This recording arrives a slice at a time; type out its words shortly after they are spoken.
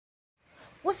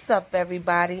What's up,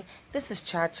 everybody? This is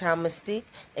Cha Cha Mystique,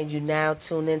 and you now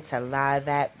tune in to Live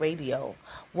at Radio.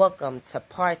 Welcome to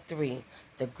part 3,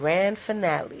 the grand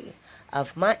finale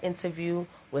of my interview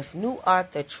with new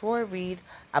author Troy Reed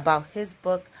about his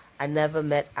book, I Never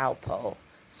Met Alpo.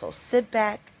 So sit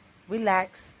back,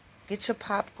 relax, get your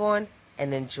popcorn,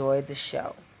 and enjoy the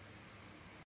show.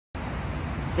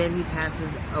 Then he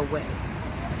passes away.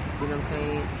 You know what I'm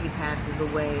saying? He passes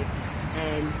away,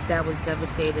 and that was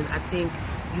devastating. I think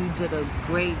you did a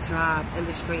great job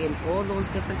illustrating all those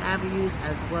different avenues,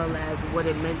 as well as what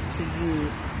it meant to you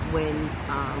when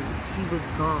he was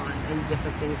gone and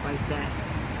different things like that.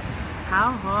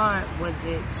 How hard was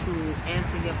it to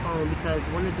answer your phone? Because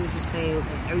one of the things you're saying was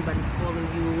that everybody's calling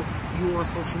you on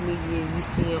social media, you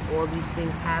seeing all these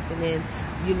things happening.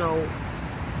 You know,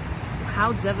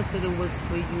 how devastating was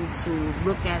for you to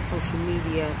look at social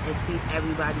media and see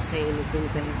everybody saying the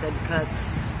things that he said? Because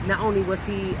not only was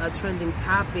he a trending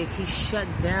topic, he shut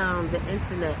down the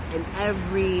internet and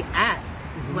every app,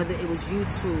 whether it was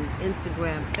YouTube,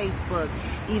 Instagram, Facebook,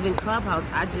 even Clubhouse.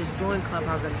 I just joined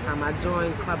Clubhouse at the time. I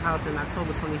joined Clubhouse on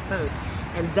October 21st.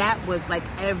 And that was like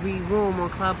every room on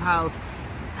Clubhouse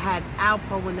had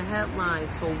Alpo in the headline.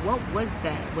 So what was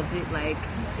that? Was it like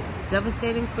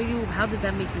devastating for you? How did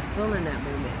that make you feel in that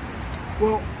moment?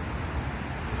 Well,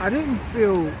 I didn't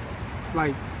feel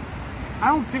like, I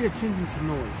don't pay attention to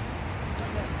noise.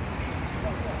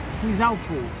 He's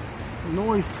Alpo.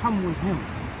 Noise come with him.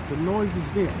 The noise is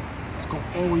there. It's going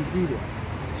to always be there.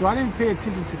 So I didn't pay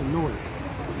attention to the noise.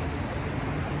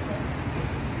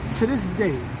 To this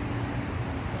day,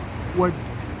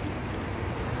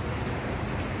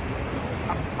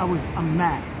 I'm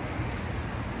mad.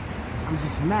 I'm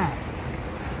just mad.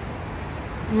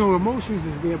 You know, emotions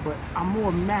is there, but I'm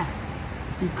more mad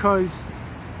because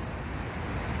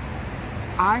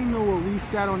I know what we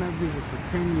sat on that visit for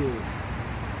 10 years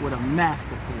with a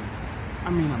master plan. I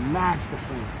mean, a master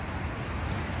plan.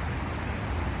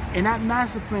 And that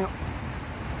master plan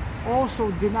also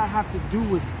did not have to do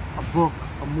with a book,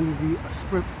 a movie, a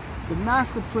script. The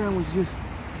master plan was just,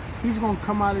 he's going to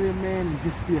come out of there, man, and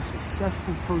just be a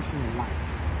successful person in life.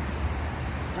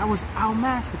 That was our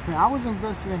master plan. I was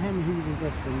invested in him and he was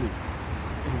invested in me.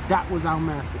 And that was our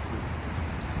master plan.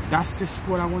 That's just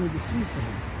what I wanted to see for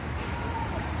him.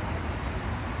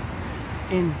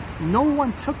 And no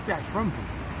one took that from him.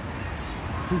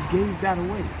 He gave that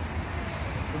away.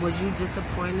 Was you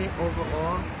disappointed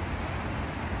overall?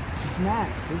 Just mad,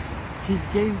 sis. He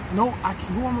gave, who am I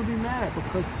going to be mad at?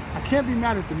 Because I can't be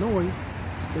mad at the noise.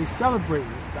 They celebrate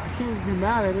it. I can't be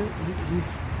mad at it.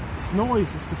 It's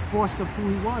noise. It's the force of who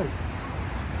he was.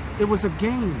 It was a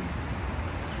game.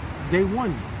 They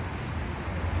won.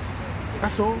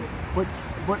 That's all. But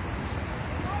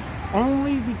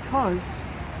only because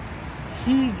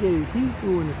he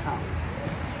threw in the towel.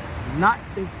 Not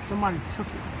that somebody took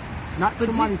it.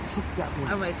 Took that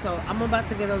one. All right, so I'm about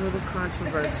to get a little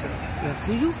controversial. Yes.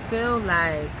 Do you feel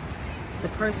like the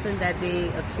person that they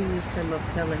accused him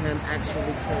of killing him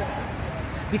actually killed him?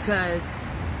 Because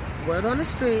word on the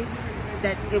streets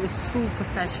that it was too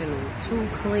professional, too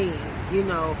clean. You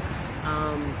know,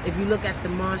 if you look at the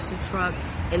monster truck,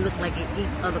 it looked like it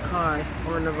eats other cars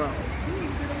on the road.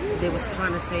 They was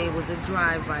trying to say it was a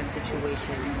drive-by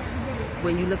situation.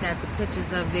 When you look at the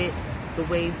pictures of it, the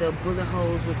way the bullet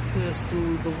holes was pierced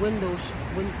through the windows,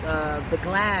 the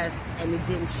glass, and it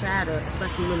didn't shatter,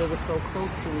 especially when they were so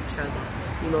close to each other.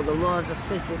 You know, the laws of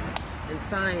physics and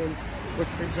science would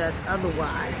suggest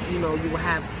otherwise. You know, you will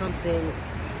have something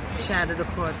shattered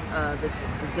across the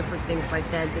different things like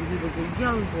that. Then he was a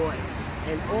young boy,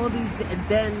 and all these. And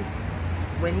then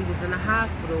when he was in the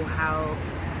hospital, how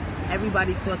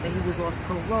everybody thought that he was off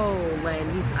parole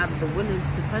and he's out of the Women's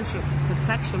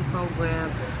Protection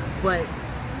Program, but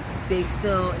they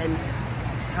still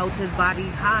held his body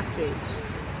hostage.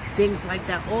 Things like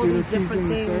that. All these different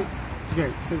things.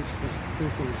 Okay, say what you're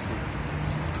saying.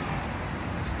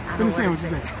 Finish saying what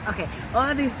you're saying. Okay,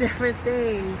 all these different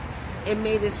things, it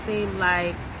made it seem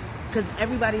like, because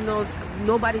everybody knows,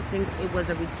 nobody thinks it was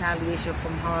a retaliation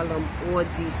from Harlem or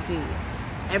D.C.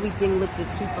 Everything looked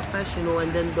too professional,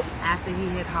 and then after he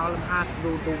hit Harlem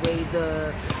Hospital, the way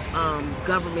the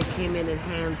government came in and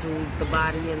handled the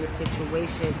body and the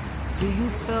situation, do you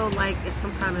feel like it's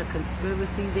some kind of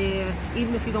conspiracy there?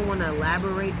 Even if you don't want to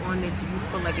elaborate on it, do you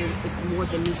feel like it's more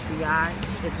than meets the eye?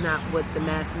 It's not what the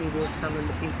mass media is telling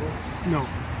the people? No.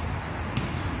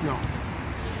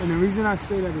 And the reason I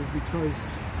say that is because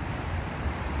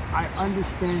I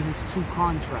understand his 2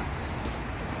 contracts.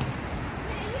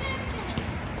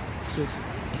 He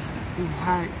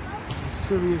had some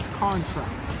serious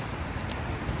contracts.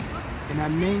 And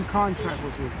that main contract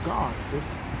was with God,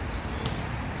 sis.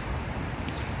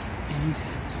 And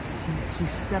he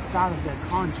stepped out of that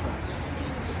contract.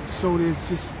 So there's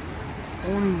just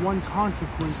only one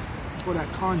consequence for that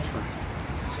contract.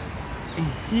 And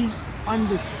he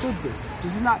understood this.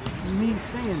 This is not me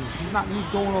saying this. This is not me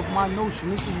going off my notion.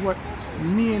 This is what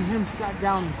me and him sat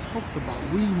down and talked about.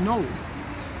 We know.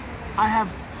 I have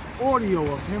audio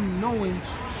of him knowing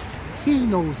he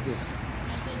knows this.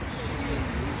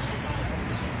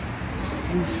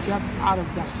 You stepped out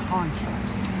of that contract.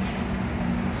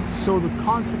 So the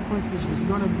consequences was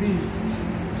going to be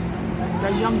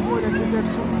that young boy that did that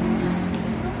to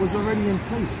him was already in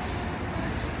place.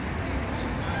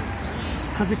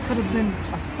 Because it could have been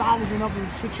 1,000 other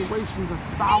situations,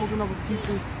 1,000 other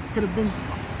people. It could have been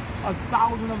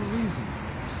 1,000 other reasons.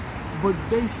 But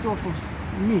based off of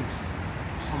me,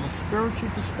 from a spiritual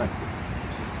perspective,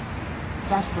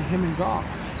 that's for him and God.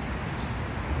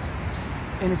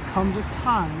 And it comes a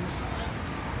time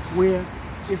where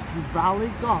if you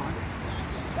violate God,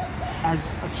 as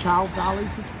a child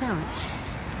violates his parents,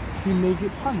 he may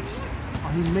get punished.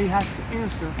 Or he may have to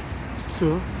answer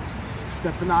to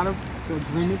stepping out of the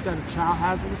agreement that a child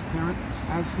has with his parent,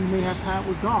 as he may have had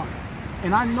with God.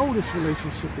 And I know this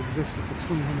relationship existed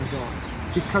between him and God,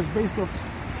 because based off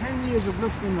 10 years of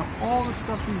listening to all the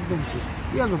stuff he's been through,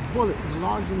 he has a bullet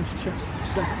enlarged in his chest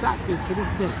that sat there to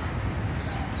this day.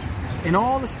 And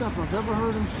all the stuff I've ever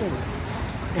heard him say,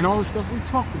 and all the stuff we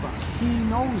talked about, he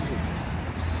knows this.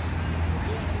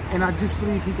 And I just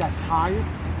believe he got tired,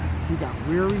 he got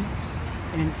weary,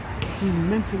 and he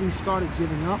mentally started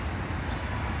giving up,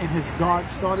 and his guard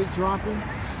started dropping,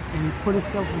 and he put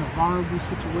himself in a vulnerable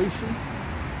situation,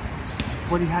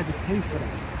 but he had to pay for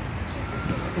that.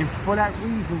 And for that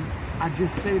reason, I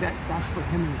just say that that's for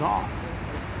him and God.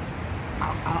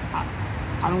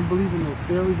 I don't believe in no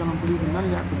theories. I don't believe in none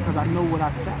of that, because I know what I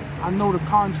said. I know the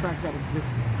contract that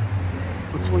existed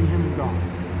between him and God.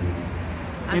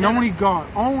 And only God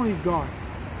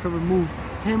can remove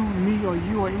him, me, or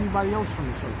you, or anybody else from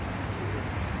this earth.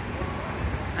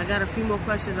 I got a few more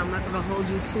questions. I'm not going to hold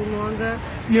you too longer.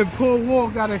 Yeah, Paul Wall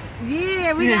got a...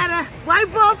 Yeah, we got a... White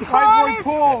Boy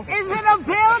Paul is in a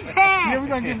building. Yeah, we're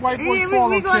going to get White Boy Paul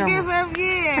we're going to give him...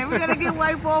 we're going to get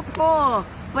White Boy Paul.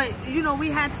 But, you know, we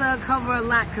had to cover a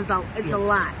lot, because it's a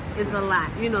lot. It's a lot.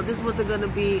 You know, this wasn't going to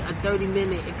be a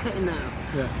 30-minute. It couldn't have.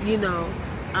 Yes. You know,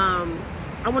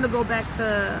 I want to go back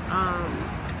to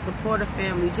the Porter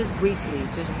family just briefly,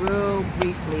 just real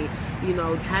briefly. You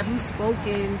know, have you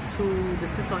spoken to the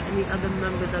sister or any other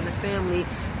members of the family,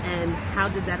 and how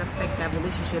did that affect that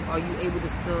relationship? Are you able to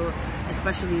still,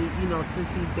 especially, you know,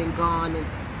 since he's been gone, and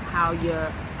how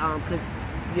your, because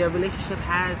your relationship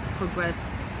has progressed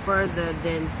further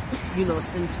than, you know,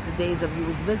 since the days of you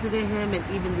was visiting him, and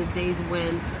even the days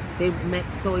when they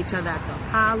saw each other at the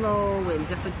Apollo and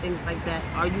different things like that.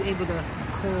 Are you able to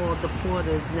call the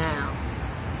Porters now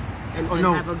and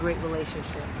have a great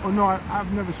relationship? Oh no,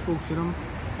 I've never spoke to them,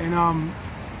 and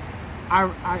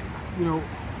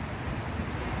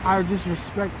I just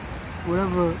respect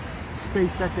whatever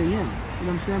space that they in. You know what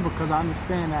I'm saying? Because I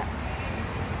understand that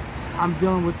I'm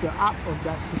dealing with the op of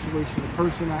that situation, the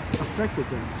person that affected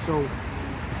them. So,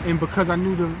 and because I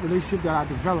knew the relationship that I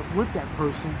developed with that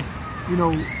person, you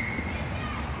know,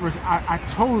 I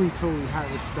totally had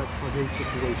respect for their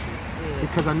situation,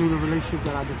 because I knew the relationship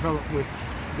that I developed with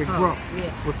Big Bro,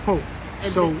 with Pope.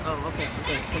 And so, okay,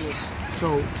 finish.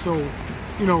 So,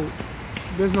 you know,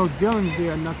 there's no dealings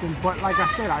there or nothing. But like I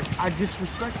said, I just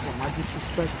respect them. I just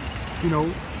respect, you know,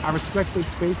 I respect their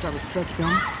space. I respect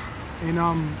them, and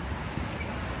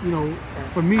you know,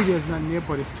 for me, there's nothing there,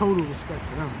 but it's total respect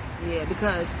for them. Yeah,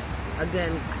 because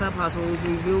again, Clubhouse, when we was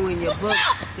reviewing your book,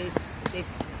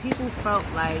 people felt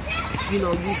like, you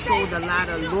know, you showed a lot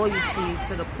of loyalty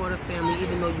to the Porter family,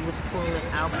 even though you was calling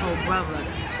Alpo brother.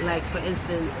 Like, for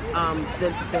instance,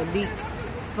 the leak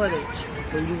footage,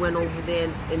 when you went over there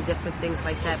and different things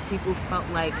like that, people felt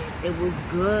like it was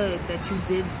good that you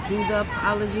did do the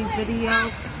apology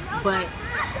video, but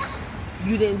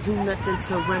you didn't do nothing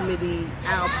to remedy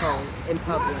Alpo in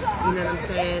public. You know what I'm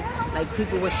saying? Like,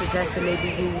 people were suggesting maybe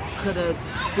you could have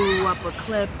threw up a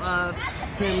clip of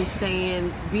him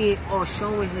saying, or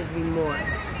showing his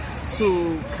remorse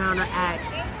to counteract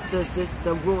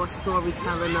the raw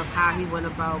storytelling of how he went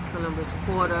about killing Rich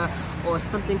Porter, or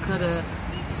something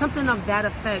of that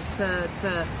effect,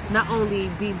 to not only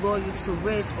be loyal to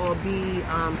Rich or be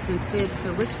sincere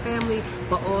to Rich family,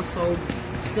 but also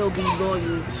still be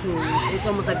loyal to. It's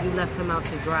almost like you left him out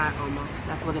to dry. Almost.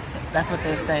 That's what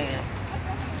they're saying.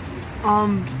 I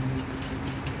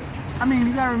mean,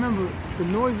 you gotta remember, the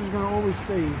noise is gonna always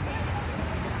say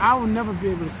I will never be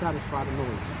able to satisfy the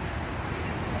noise.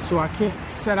 So I can't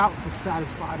set out to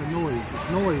satisfy the noise. It's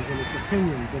noise and it's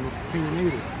opinions and it's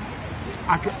opinionated.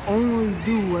 I could only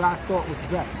do what I thought was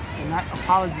best. And that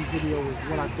apology video was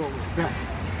what I thought was best.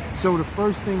 So the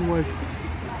first thing was,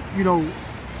 you know,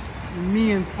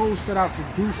 me and Poe set out to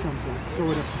do something.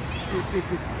 So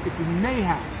if it may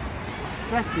have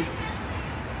affected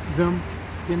them,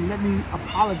 then let me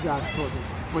apologize towards them.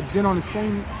 But then on the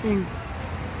same thing,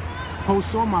 Poe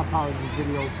saw my apology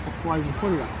video before I even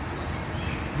put it out.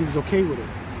 He was okay with it.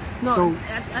 No, so,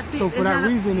 I think so for that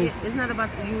reason, it's not about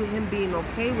him being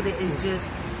okay with it. It's just,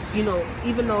 you know,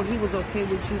 even though he was okay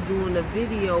with you doing the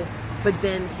video, but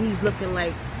then he's looking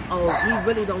like, oh, he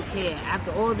really don't care.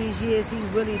 After all these years, he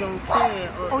really don't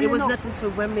care. Or it was nothing to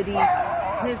remedy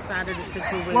his side of the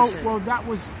situation. Well, that's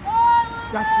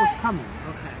what's coming.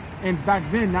 Okay. And back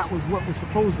then, that was what was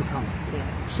supposed to come.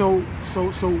 Yeah. So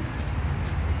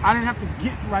I didn't have to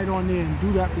get right on there and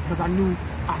do that because I knew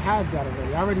I had that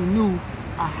already. I already knew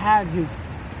I had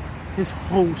his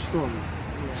whole story.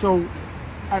 Yeah. So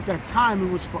at that time,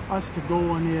 it was for us to go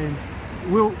on there and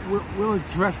we'll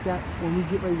address that when we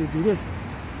get ready to do this.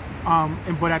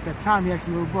 But at that time, he asked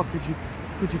me, "Little bro,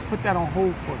 could you put that on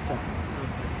hold for a second?"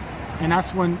 And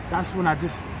that's when I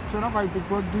just said, "All right, big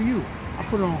bro, do you?" I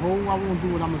put it on hold. I won't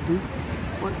do what I'm gonna do,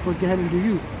 but go ahead and do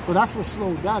you. So that's what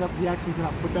slowed that up. He asked me, "Can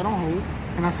I put that on hold?"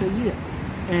 And I said, "Yeah."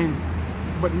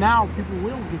 But now people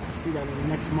will get to see that in the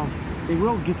next month. They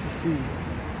will get to see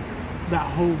that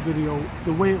whole video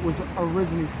the way it was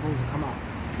originally supposed to come out.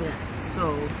 Yes.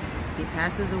 So he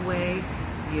passes away.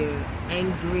 You're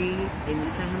angry, and you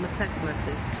send him a text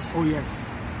message. Oh yes.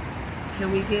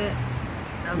 Can we get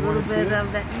a little bit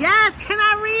of that? Yes. Can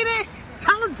I read it?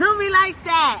 Don't do me like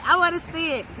that. I want to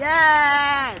see it.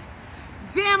 Yes.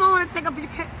 Damn, I want to take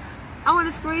I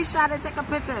want to screenshot and take a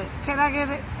picture. Can I get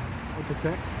it? With the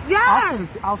text?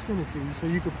 Yes. I'll send it to you so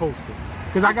you can post it.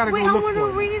 Because I got to go look for it. I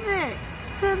want to read it.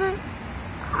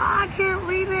 I can't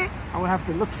read it. I would have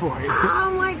to look for it.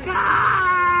 Oh my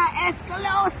God.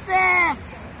 Exclusive.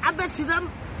 I bet you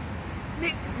them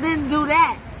didn't do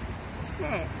that.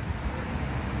 Shit.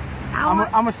 I'm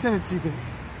going to send it to you because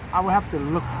I would have to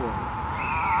look for it.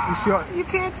 You sure? You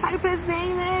can't type his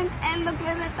name in and look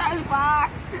in the search bar.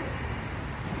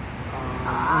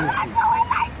 I'm not going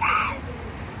like that.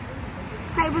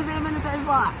 Type his name in the search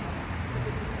bar.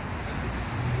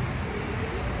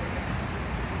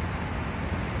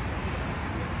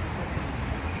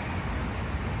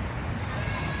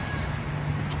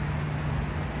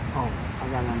 Oh, I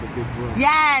got it on the big bro.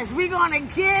 Yes, we're going to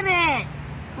get it.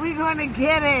 We're going to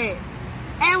get it.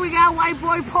 And we got White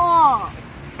Boy Paul.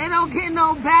 It don't get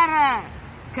no better.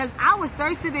 Because I was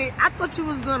thirsty. I thought you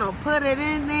was going to put it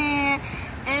in there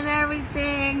and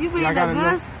everything. You being a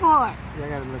good sport. Yeah, I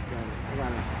got to look at it. I got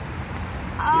to.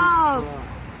 Oh.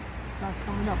 It's not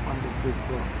coming up on the big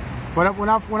bro. But when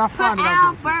I find it,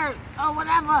 Albert or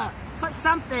whatever. Put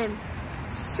something.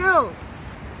 Shoot.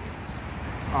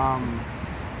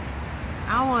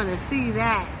 I want to see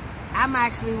that. I'm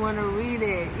actually want to read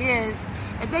it. Yeah.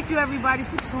 And thank you everybody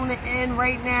for tuning in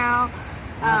right now.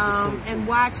 And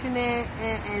watching it,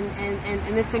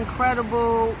 and it's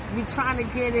incredible. We're trying to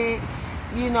get it,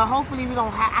 you know. Hopefully,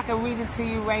 I can read it to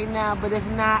you right now, but if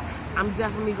not, I'm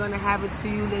definitely going to have it to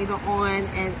you later on,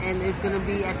 and it's going to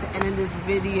be at the end of this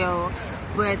video.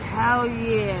 But hell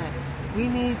yeah, we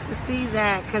need to see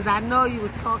that because I know you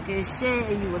was talking shit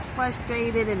and you was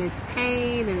frustrated, and it's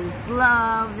pain and it's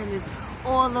love and it's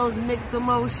all those mixed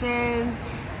emotions.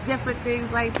 Different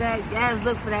things like that. Yes,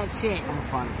 look for that shit. I'm gonna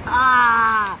find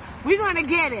it. We're gonna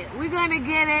get it. We're gonna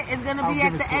get it. It's gonna be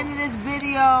at the end of this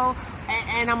video,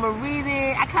 and I'm gonna read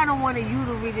it. I kind of wanted you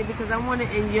to read it because I want it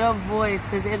in your voice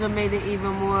because it'll make it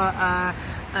even more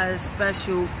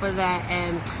special for that.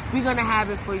 And we're gonna have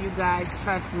it for you guys.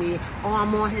 Trust me. Oh,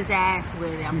 I'm on his ass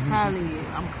with it. I'm telling you.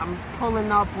 I'm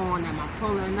pulling up on him. I'm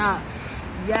pulling up.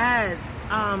 Yes.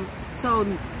 So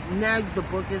now the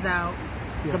book is out.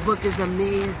 Yes. The book is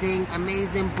amazing,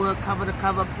 amazing book, cover to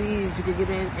cover. Please, you can get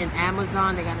it in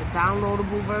Amazon. They got a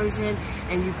downloadable version,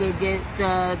 and you can get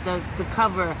the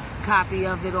cover copy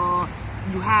of it all.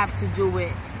 You have to do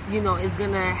it. You know, it's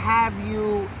gonna have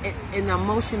you in an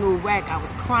emotional wreck. I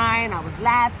was crying, I was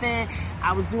laughing,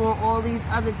 I was doing all these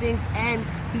other things, and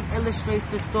he illustrates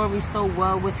the story so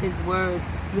well with his words.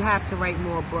 You have to write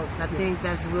more books. I think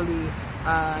that's really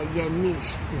your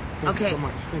niche. Thank you so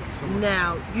much. Thank you so much.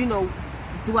 Now, you know,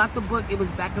 throughout the book, it was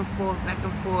back and forth,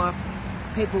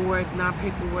 paperwork,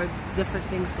 non-paperwork, different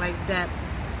things like that.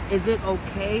 is it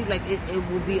okay? Like, it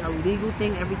will be a legal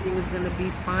thing? Everything is going to be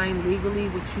fine legally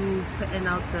with you putting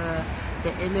out the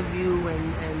interview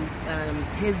and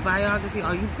his biography?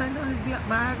 Are you putting out his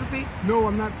biography? No,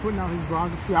 I'm not putting out his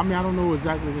biography. I mean, I don't know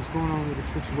exactly what's going on with the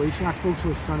situation. I spoke to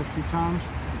his son a few times,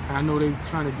 and I know they're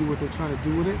trying to do what they're trying to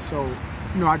do with it. So,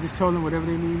 I just tell them whatever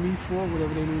they need me for,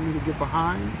 whatever they need me to get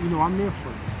behind, I'm there for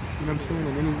them. You know what I'm saying?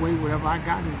 In any way, whatever I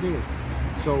got is theirs.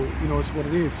 So, it's what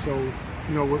it is. So,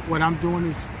 what I'm doing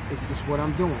is just what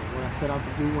I'm doing. What I set out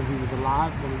to do when he was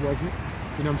alive, when he wasn't.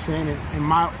 You know what I'm saying? And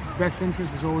my best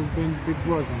interest has always been Big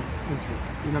Brother's interest.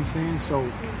 You know what I'm saying? So,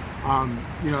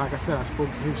 like I said, I spoke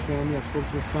to his family, I spoke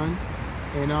to his son,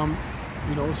 and,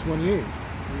 it's what it is.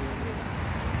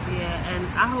 Yeah, and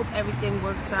I hope everything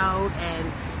works out,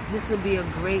 and this will be a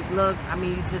great look. I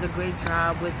mean, you did a great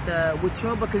job with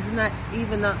your book, because it's not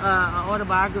even an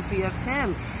autobiography of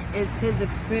him. It's his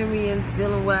experience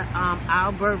dealing with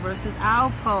Albert versus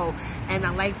Alpo. And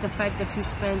I like the fact that you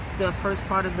spent the first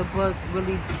part of the book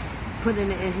really putting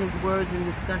it in his words and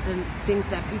discussing things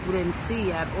that people didn't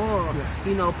see at all. Yes.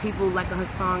 People like a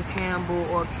Hassan Campbell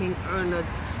or King Erna,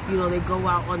 they go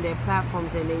out on their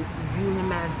platforms and they view him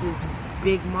as this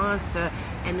big monster,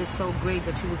 and it's so great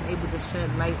that you was able to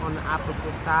shed light on the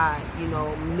opposite side.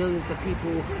 Millions of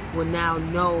people will now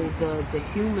know the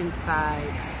human side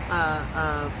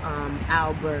of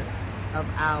Albert, of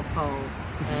Alpo,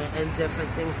 and different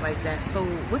things like that. So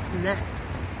what's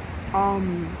next?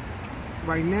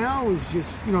 Right now is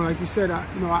just, like you said,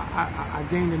 I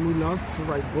gained a new love to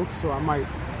write books, so I might,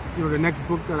 the next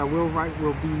book that I will write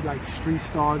will be like Street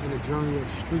Stars and the journey of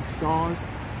street stars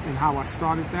and how I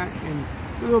started that, and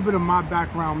a little bit of my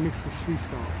background mixed with Street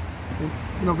Stars.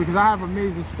 And, because I have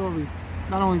amazing stories,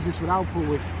 not only just with Alpo,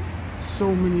 with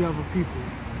so many other people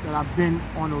that I've been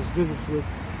on those visits with.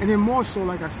 And then more so,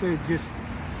 like I said, just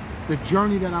the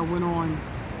journey that I went on,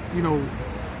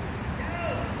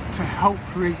 to help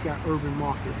create that urban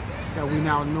market that we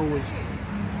now know as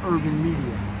urban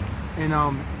media. And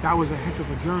that was a heck of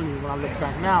a journey. When I look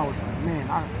back now, it's like, man,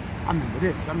 I remember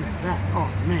this, I remember that. Oh,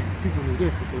 man, people knew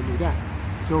this if they knew that.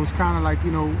 So it's kind of like,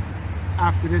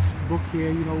 after this book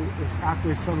here,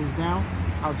 after it settles down,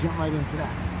 I'll jump right into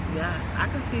that. Yes, I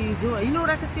can see you do it. You know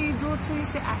what I can see you do it too? You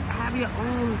should have your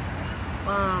own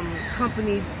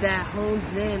company that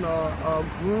hones in or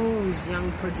grooms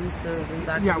young producers and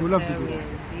documentarians. Yeah, I would love to do that.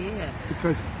 Yeah.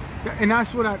 Because, and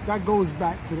that's what that goes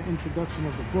back to the introduction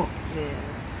of the book. Yeah.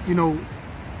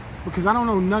 Because I don't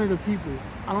know none of the people,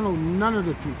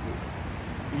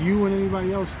 you and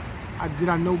anybody else,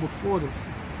 I know before this,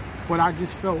 but I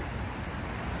just felt,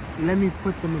 let me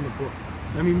put them in the book.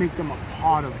 Let me make them a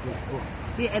part of this book.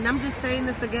 Yeah, and I'm just saying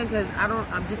this again because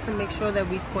I'm just to make sure that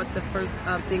we caught the first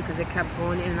thing, because it kept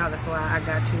going in and out. That's why I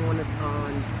got you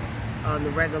on the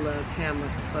regular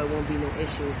cameras, so it won't be no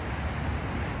issues.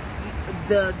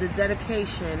 The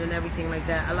dedication and everything like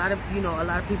that. A lot of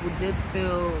people did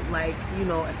feel like,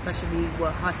 especially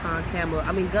with Hassan Campbell.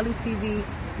 I mean, Gully TV,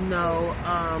 no.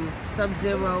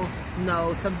 Sub-Zero,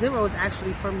 no. Sub-Zero is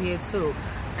actually from here too,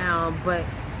 but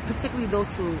particularly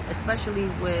those two, especially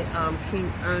with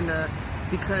King Erna,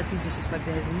 because he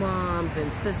disrespected his moms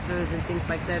and sisters and things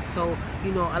like that. So,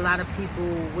 a lot of people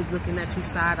was looking at you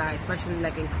side-eye, especially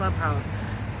like in Clubhouse.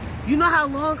 You know how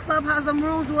long Clubhouse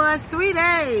rooms was? 3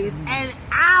 days and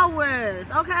hours,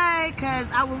 okay?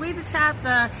 Because I would read the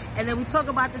chapter, and then we talk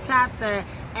about the chapter,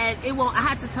 and I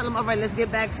had to tell them, all right, let's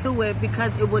get back to it,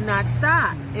 because it would not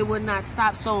stop. It would not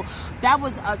stop. So that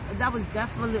was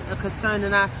definitely a concern,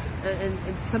 and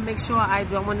to make sure I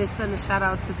want to send a shout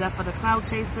out to Death of the Cloud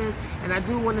Chasers, and I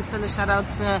do want to send a shout out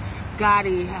to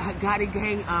Gotti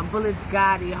Gang, Bullets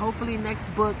Gotti. Hopefully next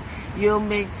book you'll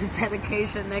make the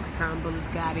dedication next time, Bullets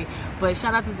Gotti. But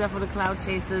shout out to Death of the Cloud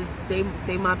Chasers. They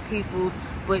my peoples.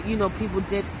 But people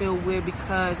did feel weird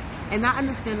because, and I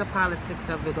understand the politics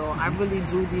of it all. I really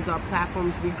do. These are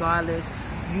platforms regardless.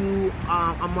 You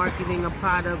are marketing a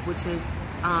product, which is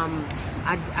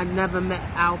I never met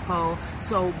Alpo,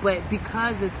 but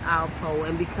because it's Alpo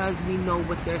and because we know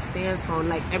what their stance on,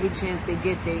 like every chance they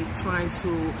get, they trying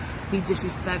to be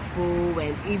disrespectful,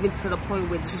 and even to the point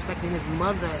where disrespecting his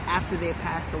mother after they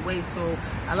passed away. So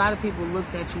a lot of people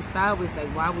looked at you sideways, like,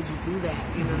 why would you do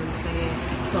that? You know what I'm saying?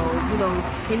 So,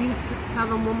 can you tell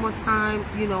them one more time,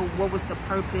 what was the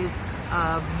purpose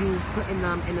of you putting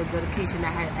them in a dedication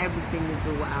that had everything to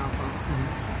do with Alpo?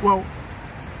 Mm-hmm. Well,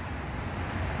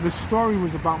 the story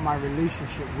was about my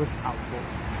relationship with Alpo.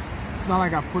 It's not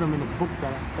like I put him in a book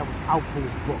that was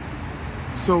Alpo's book.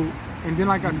 So, and then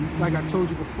like I told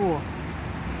you before,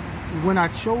 when I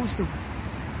chose to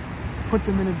put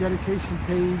them in a dedication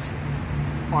page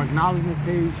or acknowledgement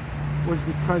page, was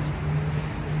because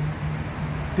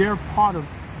they're part of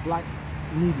black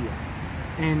media.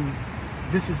 And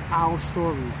this is our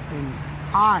stories. And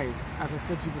I, as I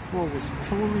said to you before, was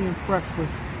totally impressed with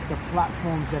the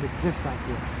platforms that exist out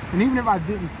there. And even if I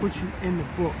didn't put you in the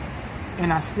book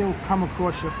and I still come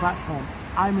across your platform,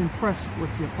 I'm impressed with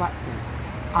your platform.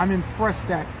 I'm impressed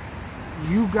that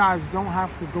you guys don't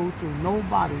have to go through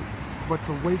nobody but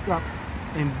to wake up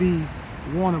and be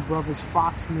Warner Brothers,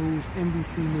 Fox News,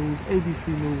 NBC News, ABC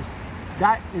News.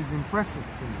 That is impressive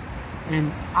to me.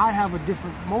 And I have a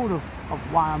different motive of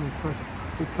why I'm impressed,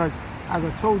 because as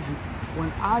I told you,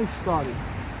 when I started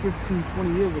 15,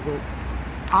 20 years ago,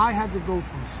 I had to go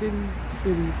from city to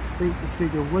city, state to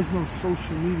state. There was no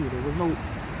social media. There was no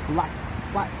black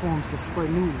platforms to spread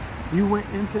news. You went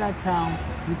into that town,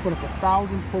 you put up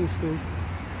 1,000 posters,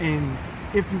 and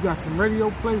if you got some radio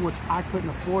play, which I couldn't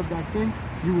afford back then,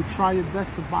 you would try your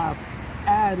best to buy an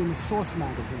ad in the Source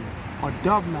magazine, or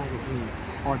Dove magazine,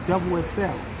 or Double XL,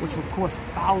 which would cost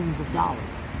thousands of dollars.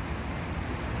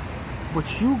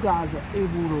 But you guys are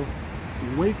able to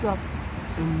wake up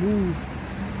and move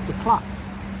the clock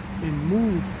and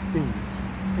move things.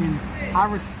 And I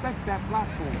respect that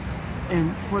platform.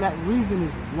 And for that reason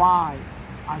is why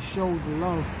I show the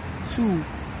love to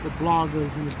the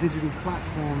bloggers and the digital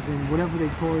platforms and whatever they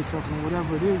call themselves and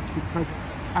whatever it is, because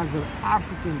as an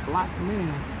African black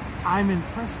man, I'm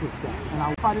impressed with that.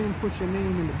 And if I didn't put your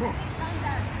name in the book,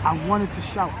 I wanted to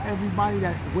shout everybody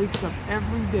that wakes up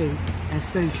every day and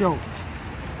says, yo,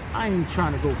 I ain't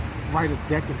trying to go write a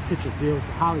deck and pitch a deal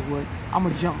to Hollywood. I'm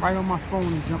going to jump right on my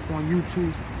phone and jump on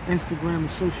YouTube, Instagram,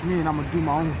 and social media, and I'm going to do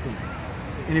my own thing.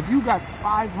 And if you got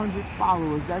 500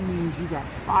 followers, that means you got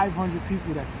 500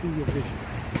 people that see your vision.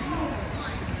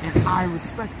 And I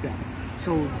respect that.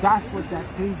 So that's what that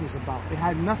page was about. It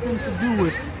had nothing to do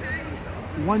with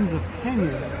one's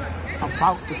opinion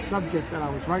about the subject that I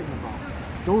was writing about.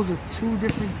 Those are two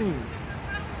different things.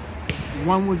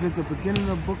 One was at the beginning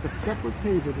of the book, a separate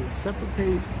page. It was a separate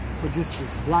page for just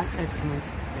this black excellence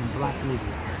and black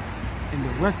media. And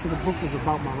the rest of the book was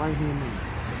about my right-hand man.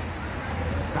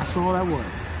 That's all that was.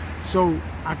 So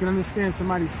I can understand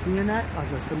somebody seeing that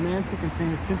as a semantic and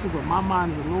paying attention, but my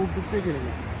mind is a little bit bigger than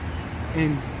that.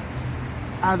 And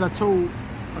as I told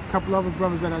a couple other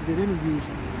brothers that I did interviews,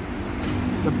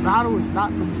 the battle is not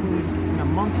between and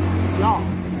amongst y'all.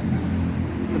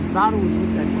 The battle is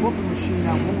with that corporate machine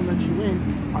that won't let you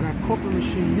in, or that corporate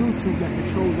machine YouTube that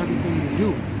controls everything you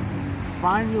do.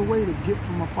 Find your way to get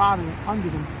from up out and under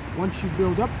them once you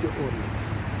build up your audience.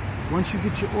 Once you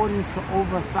get your audience to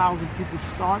over 1,000 people,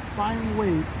 start finding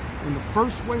ways. And the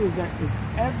first way is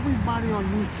everybody on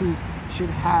YouTube should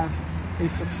have a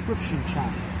subscription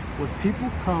channel where people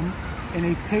come and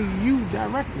they pay you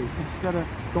directly instead of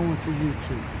going to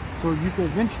YouTube. So you can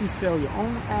eventually sell your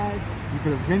own ads. You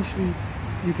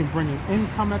can bring in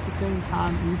income at the same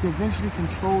time. And you can eventually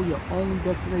control your own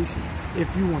destination.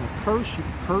 If you want to curse, you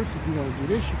can curse. If you want to do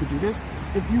this, you can do this.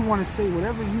 If you want to say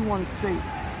whatever you want to say,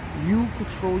 you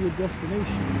control your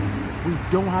destination. We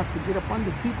don't have to get up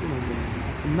under people anymore.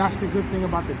 And that's the good thing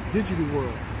about the digital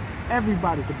world.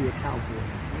 Everybody could be a cowboy.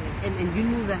 And you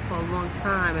knew that for a long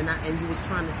time, and you was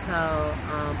trying to tell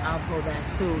Alpo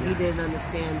that too. Yes. He didn't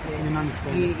understand it. He didn't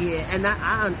understand it. Yeah, and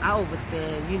I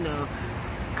understand, you know.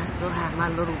 I still have my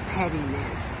little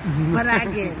pettiness, but I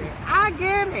get it.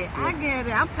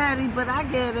 Yeah. I'm petty, but I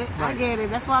get it. Right. I get it.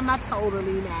 That's why I'm not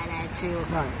totally mad at you.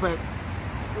 Right. But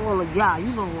all of y'all,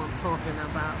 you know what I'm talking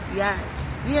about. Yes.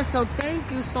 Yeah, so thank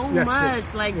you so much.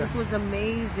 Yes. This was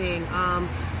amazing.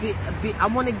 I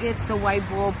want to get to White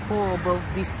Boy Paul, but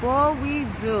before we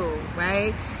do,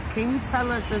 right, can you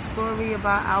tell us a story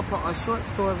about Alpo, a short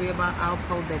story about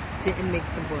Alpo that didn't make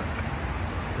the book?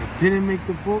 That didn't make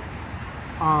the book?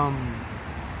 A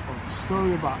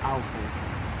story about Alpo.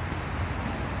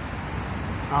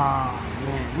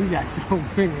 Man, we got so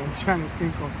many. I'm trying to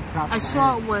think off the top of my head. A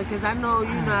short one, because I know,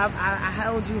 you know, I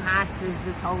held you hostage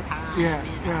this whole time. Yeah,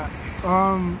 yeah.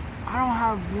 I don't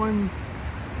have one.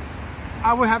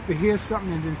 I would have to hear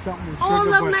something and then something would trigger. All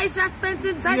them nights I spent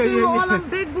in Texas, all them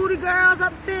big booty girls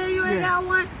up there, you ain't got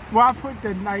one? Well, I put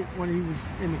the night when he was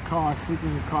in the car, sleeping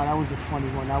in the car. That was a funny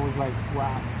one. I was like,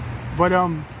 wow. But,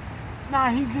 nah,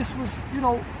 he just was, you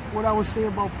know, what I would say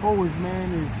about Poe is,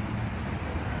 man, is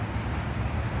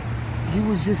he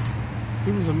was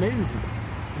amazing.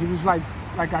 He was like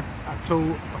I told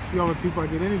a few other people I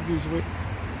did interviews with,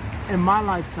 in my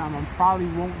lifetime, I probably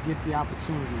won't get the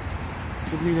opportunity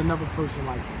to meet another person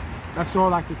like him. That's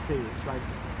all I could say. It's like,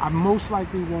 I most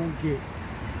likely won't get,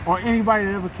 or anybody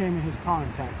that ever came in his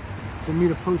contact, to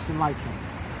meet a person like him.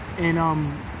 And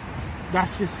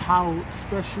that's just how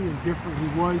special and different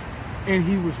he was. and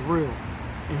he was real.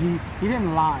 And he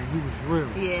didn't lie. He was real.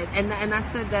 Yeah, and I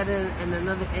said that in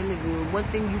another interview. One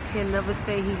thing you can never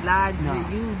say, he lied to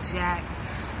you, Jack.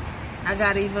 I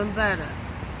got even better.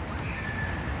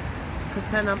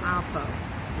 Pretend I'm Alpo.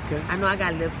 Okay. I know I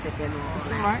got lipstick and all That's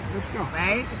that. all right. Let's go.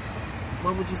 Right?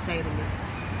 What would you say to me?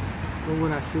 What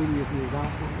would I say to you if he was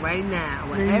Alpo? Right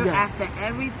now. After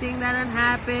everything that done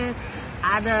happened,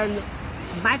 I done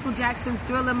Michael Jackson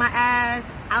Thriller my ass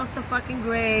out the fucking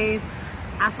grave.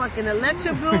 I fucking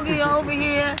electric boogie over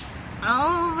here,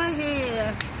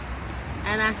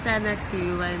 and I sat next to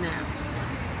you right now.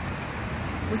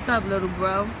 What's up, little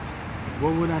bro?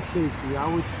 What would I say to you? I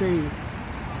would say, you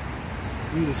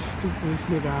the stupidest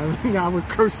nigga. I would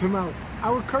curse him out.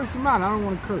 I don't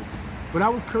want to curse, but I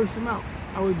would curse him out.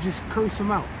 I would just curse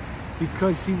him out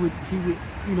because he would,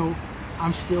 you know,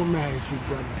 I'm still mad at you,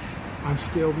 brother. I'm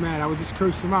still mad. I would just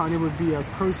curse him out, and it would be a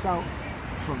curse out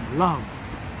from love.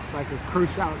 Like a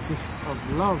curse out just of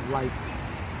love. Like,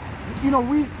 you know,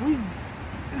 we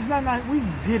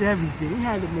did everything. We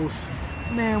had the most,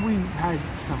 man, we had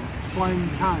some fun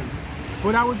times.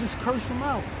 But I would just curse him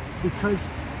out because,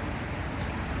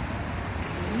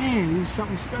 man, he was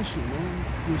something special, man.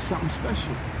 He was something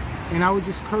special. And I would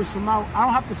just curse him out. I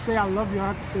don't have to say I love you. I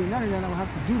don't have to say none of that. I don't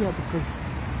have to do that because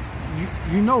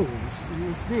you know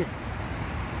it's there.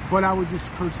 But I would just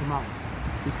curse him out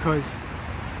because,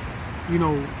 you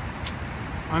know,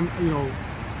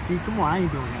 see, come on, I ain't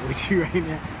doing that with you right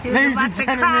now. Ladies and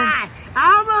gentlemen. Cry.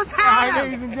 I almost had All him. right,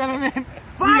 ladies and gentlemen,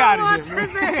 we out of here,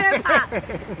 man.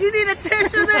 You need a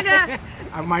tissue, nigga.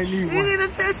 I might need one. You need a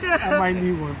tissue. I might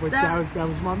need one, but that was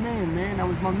my man, man. That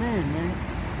was my man.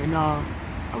 And I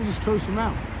would just curse him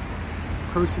out.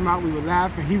 We would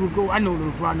laugh, and he would go, I know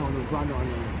little bro, I know little bro.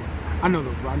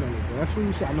 That's what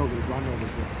you say, I know little bro.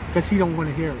 Because he don't want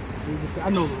to hear it. So he just said, I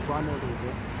know little bro. And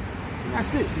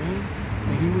that's it, man.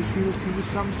 And he was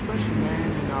something special,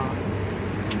 man. And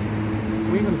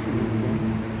we ain't gonna see him, man.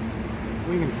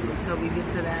 We ain't gonna see him Until we get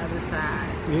to the other side.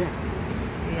 Yeah.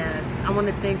 Yes. I want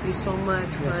to thank you so much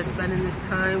for spending this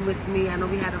time with me. I know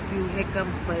we had a few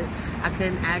hiccups, but I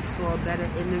couldn't ask for a better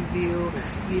interview.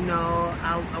 You know,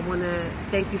 I want to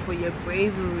thank you for your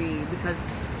bravery because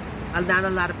not a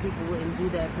lot of people wouldn't do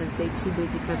that because they too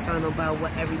busy concerned about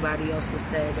what everybody else was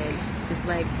said. And just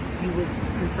like you was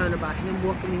concerned about him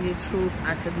walking in your truth,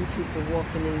 I salute you for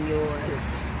walking in yours. Yes.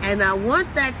 And I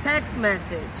want that text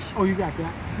message. Oh, you got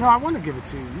that? No, I want to give it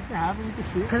to you. You can have it. You can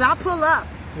see it. Because I'll pull up.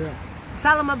 Yeah.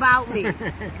 Tell them about me.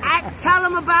 Tell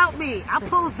them about me. I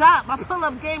pulls up. My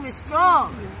pull-up game is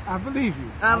strong. I believe you.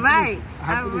 All right.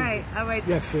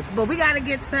 Yes, sis. But we got to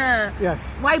get to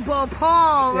yes. White Boy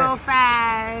Paul real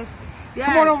fast. Yes.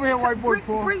 Come on over here, White Boy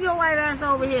Paul. Bring your white ass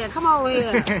over here. Come over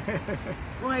here.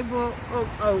 White boy.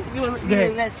 You want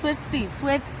to switch seats.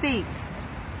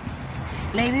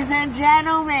 Ladies and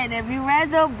gentlemen, if you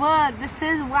read the book, this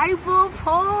is White Boy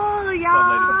Paul, y'all.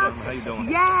 What's up, ladies and gentlemen? How you doing?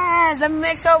 Yes, let me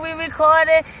make sure we record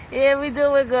it. Yeah, we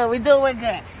doing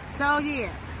good. So,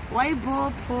 yeah, White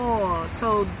Boy Paul.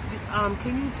 So,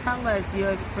 can you tell us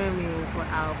your experience with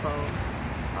Alpo?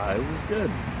 It was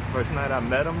good. First night I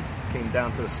met him, came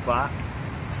down to the spot,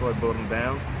 Troy brought him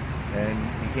down, and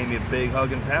he gave me a big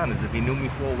hug and pound as if he knew me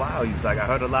for a while. He's like, I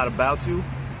heard a lot about you.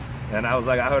 And I was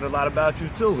like, I heard a lot about you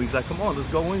too. He's like, come on, let's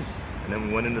go in. And then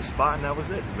we went in the spot, and that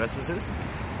was it. The rest was history.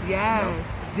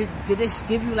 Yes. You know? Did this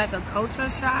give you like a culture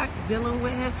shock dealing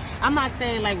with him? I'm not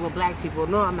saying like with black people.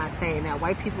 No, I'm not saying that.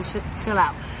 White people should chill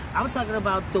out. I'm talking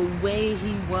about the way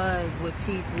he was with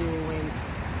people and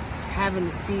having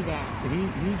to see that.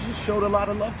 He just showed a lot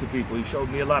of love to people. He showed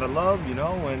me a lot of love, you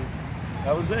know, and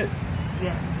that was it.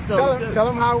 Yeah. So tell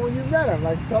him how when you met him.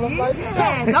 Like tell him like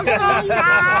don't get all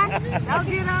shy. Don't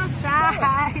get all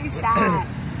shy.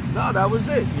 No, that was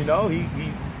it. You know, we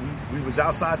was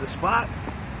outside the spot,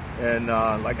 and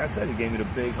like I said, he gave me the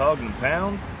big hug and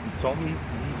pound. He told me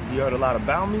he heard a lot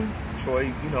about me.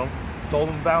 Troy, you know, told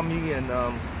him about me, and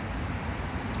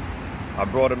I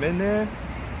brought him in there.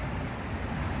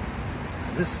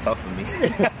 This is tough for me.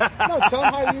 No, tell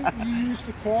him how you used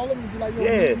to call him and be like,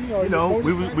 you know,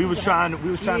 we was trying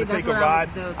to take a ride.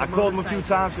 I called him a few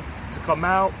times to come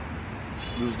out.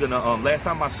 We was gonna last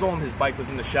time I saw him, his bike was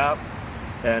in the shop,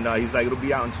 and he's like, it'll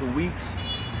be out in 2 weeks.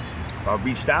 I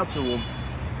reached out to him,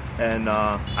 and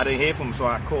I didn't hear from him, so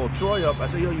I called Troy up. I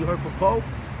said, yo, you heard from Poe?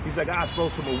 He's like, I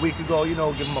spoke to him a week ago, you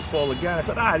know, give him a call again. I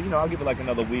said, you know, I'll give it like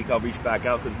another week. I'll reach back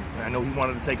out because I know he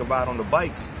wanted to take a ride on the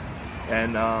bikes,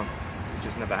 and it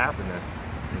just never happened then.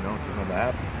 You know, it just never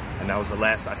happened. And that was the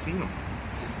last I seen him.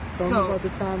 Tell me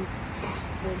about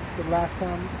the last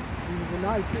time he was in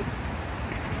Ipex.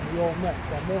 We all met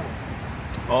that morning.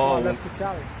 Oh, I left to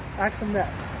Cali. Ask him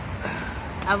that.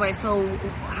 All right, so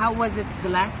how was it the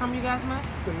last time you guys met?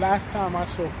 The last time I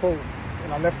saw Poe,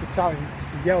 and I left the car, he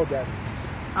yelled at me.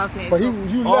 Okay, but so...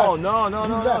 you Oh, left.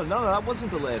 no, that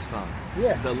wasn't the last time.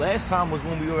 Yeah. The last time was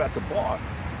when we were at the bar.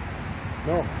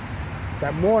 No.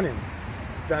 That morning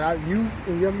that you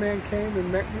and your man came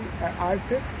and met me at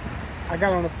iPix, I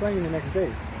got on a plane the next day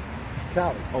to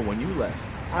Cali. Oh, when you left?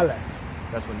 I left.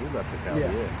 That's when you left to Cali,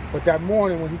 yeah. But that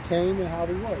morning when he came and how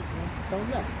he was, tell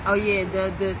him that. Oh yeah,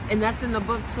 the and that's in the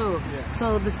book too. Yeah.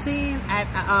 So the scene at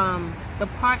the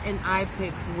part in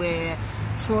iPix where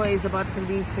Troy is about to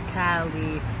leave to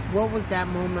Cali, what was that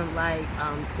moment like?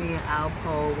 Seeing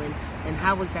Alpo and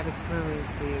how was that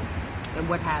experience for you? And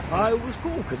what happened? It was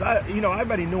cool because I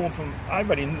already knew him from I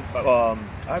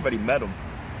already met him.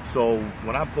 So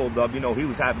when I pulled up, he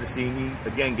was happy to see me.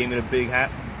 Again, gave me the big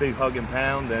hug and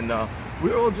pound, and we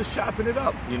were all just chopping it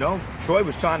up. Troy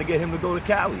was trying to get him to go to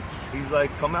Cali. He's like,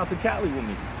 "Come out to Cali with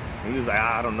me." And he was like,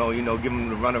 "I don't know," give him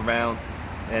the run around,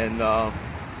 and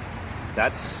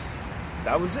that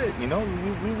was it.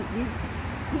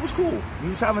 It was cool. We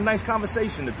was having a nice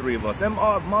conversation, the three of us. And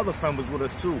my other friend was with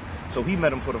us too, so he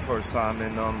met him for the first time,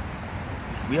 and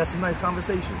we had some nice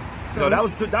conversation. So that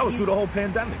was through the whole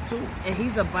pandemic too. And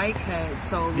he's a bike head,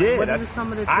 so what are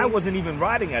some of the things? I wasn't even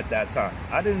riding at that time.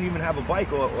 I didn't even have a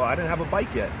bike, or I didn't have a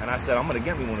bike yet. And I said, I'm gonna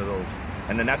get me one of those.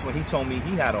 And then that's when he told me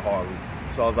he had a Harley.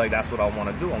 So I was like, that's what I want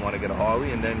to do. I want to get a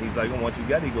Harley. And then he's like, once you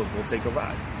get it, he goes, we'll take a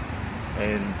ride.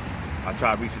 And I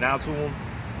tried reaching out to him.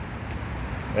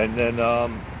 And then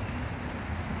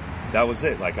that was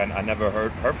it. Like, I never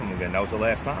heard from him again. That was the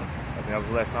last time. I think that was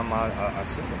the last time I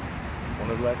seen him. One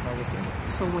of the last times I seen him.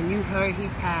 So when you heard he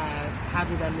passed, how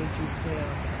did that make you feel?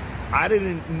 I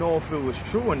didn't know if it was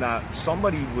true or not.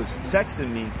 Somebody was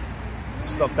texting me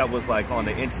stuff that was like on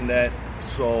the internet.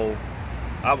 So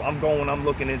I'm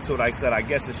looking into it. Like I said, I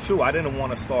guess it's true. I didn't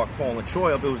want to start calling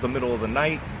Troy up. It was the middle of the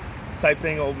night type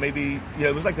thing. Or maybe,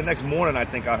 it was like the next morning I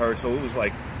think I heard. So it was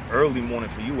like early morning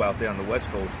for you out there on the West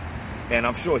Coast. And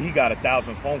I'm sure he got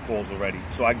 1,000 phone calls already.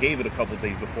 So I gave it a couple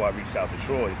days before I reached out to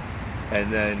Troy.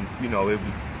 And then,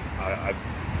 I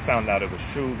found out it was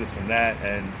true, this and that.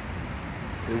 And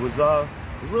it was a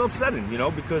little upsetting,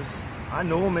 because I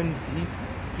knew him and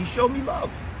he showed me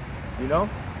love,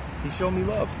 He showed me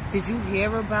love. Did you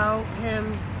hear about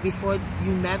him before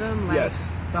you met him? Like, yes.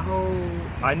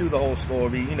 I knew the whole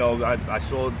story. I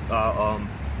saw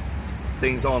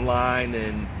things online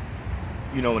and,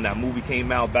 when that movie came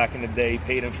out back in the day,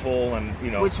 Paid in Full, and,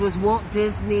 Which was Walt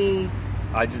Disney,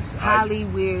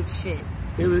 Hollywood shit.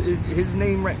 His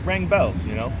name rang bells,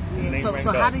 Yeah.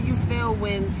 So how do you feel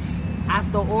when,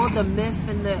 after all the myth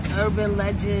and the urban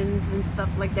legends and stuff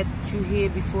like that you hear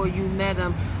before you met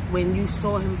him, when you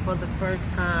saw him for the first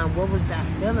time, what was that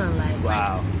feeling like?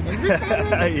 Wow. Like, is this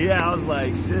that Yeah, I was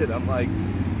like, shit. I'm like,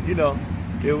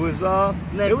 it was and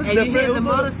different. You hear the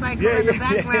motorcycle in the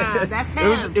background. Yeah. That's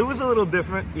him. It was a little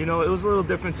different. It was a little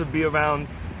different to be around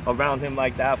him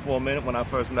like that for a minute when I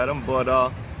first met him. But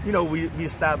we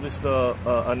established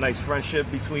a nice friendship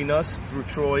between us through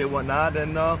Troy and whatnot,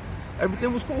 and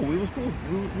everything was cool. We was cool.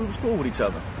 We was cool with each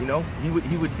other.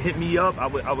 He would hit me up. I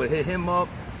would hit him up,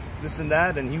 this and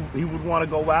that, and he would want to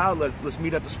go out. Let's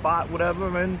meet at the spot,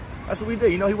 whatever. And that's what we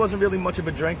did. He wasn't really much of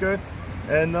a drinker,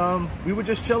 and we would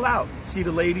just chill out, see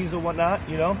the ladies or whatnot.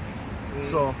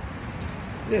 So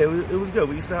yeah, it was good.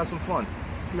 We used to have some fun.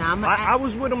 Now, I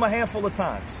was with him a handful of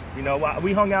times.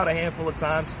 We hung out a handful of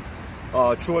times.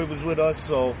 Troy was with us,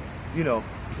 so it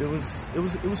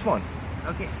was fun.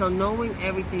 Okay, so knowing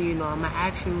everything I'm gonna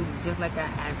ask you just like I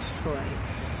asked Troy.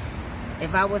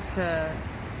 If I was to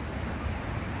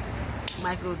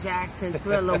Michael Jackson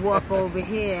Thriller walk over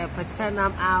here, pretend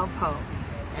I'm Alpo,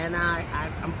 and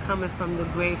I'm coming from the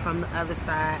grave from the other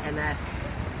side, and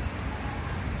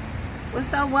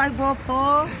what's up, white boy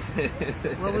Paul?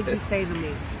 What would you say to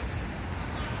me?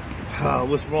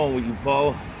 What's wrong with you,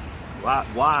 Paul?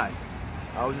 Why?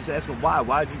 I was just asking why.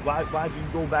 Why'd you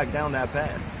go back down that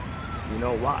path?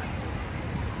 Why?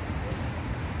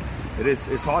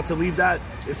 It's hard to leave that.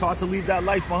 It's hard to leave that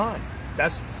life behind.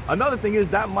 That's another thing is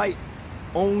that might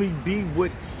only be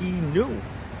what he knew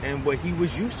and what he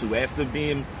was used to after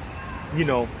being,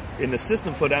 in the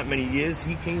system for that many years.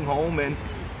 He came home and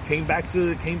came back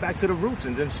to the roots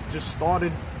and then just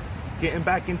started getting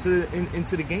back into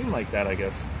the game like that, I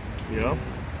guess. Yeah.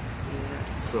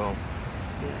 So.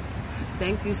 Yeah.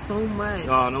 Thank you so much.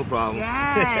 Oh, no problem.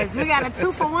 Yes, we got a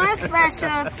 2-for-1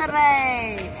 special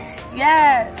today.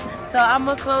 Yes. So I'm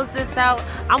going to close this out.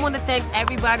 I want to thank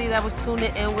everybody that was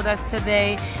tuning in with us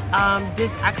today.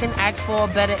 I couldn't ask for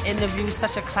a better interview.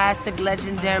 Such a classic,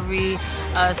 legendary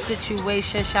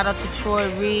situation. Shout out to Troy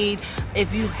Reed.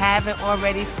 If you haven't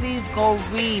already, please go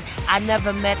read I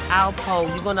Never Met Alpo.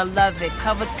 You're going to love it.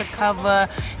 Cover to cover.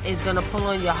 It's going to pull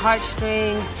on your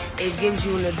heartstrings. It gives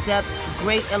you an in-depth,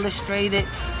 great illustrated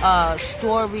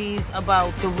stories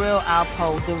about the real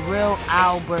Alpo, the real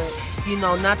Albert. You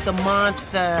know, not the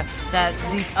monster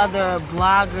that these other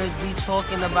bloggers be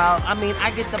talking about. I mean, I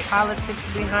get the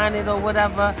politics behind it or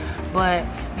whatever, but,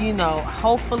 you know,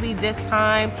 hopefully this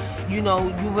time, you know,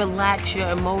 you relax your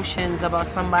emotions about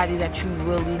somebody that you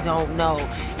really don't know.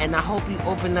 And I hope you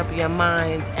open up your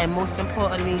mind and, most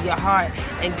importantly, your heart,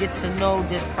 and get to know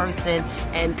this person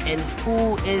and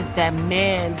who is that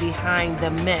man behind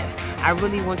the myth. I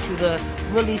really want you to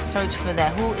really search for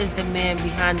that. Who is the man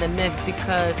behind the myth?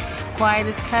 Because quiet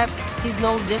as kept, he's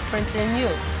no different than you.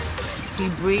 He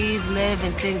breathes, lives,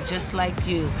 and thinks just like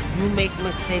you. You make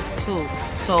mistakes too.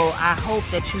 So I hope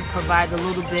that you provide a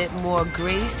little bit more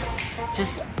grace,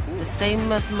 just the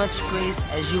same as much grace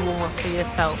as you will want for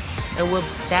yourself. And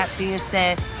with that being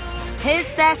said, hit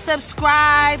that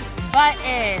subscribe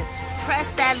button. Press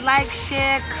that like,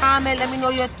 share, comment. Let me know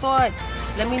your thoughts.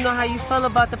 Let me know how you feel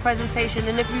about the presentation.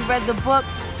 And if you read the book,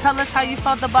 tell us how you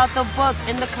felt about the book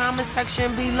in the comment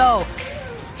section below.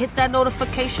 Hit that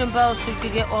notification bell so you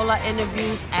can get all our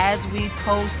interviews as we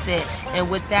post it.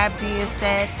 And with that being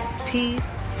said,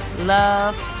 peace,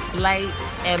 love, light,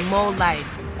 and more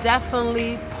life.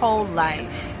 Definitely pro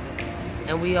life.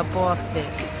 And we up off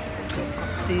this.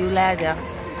 See you later.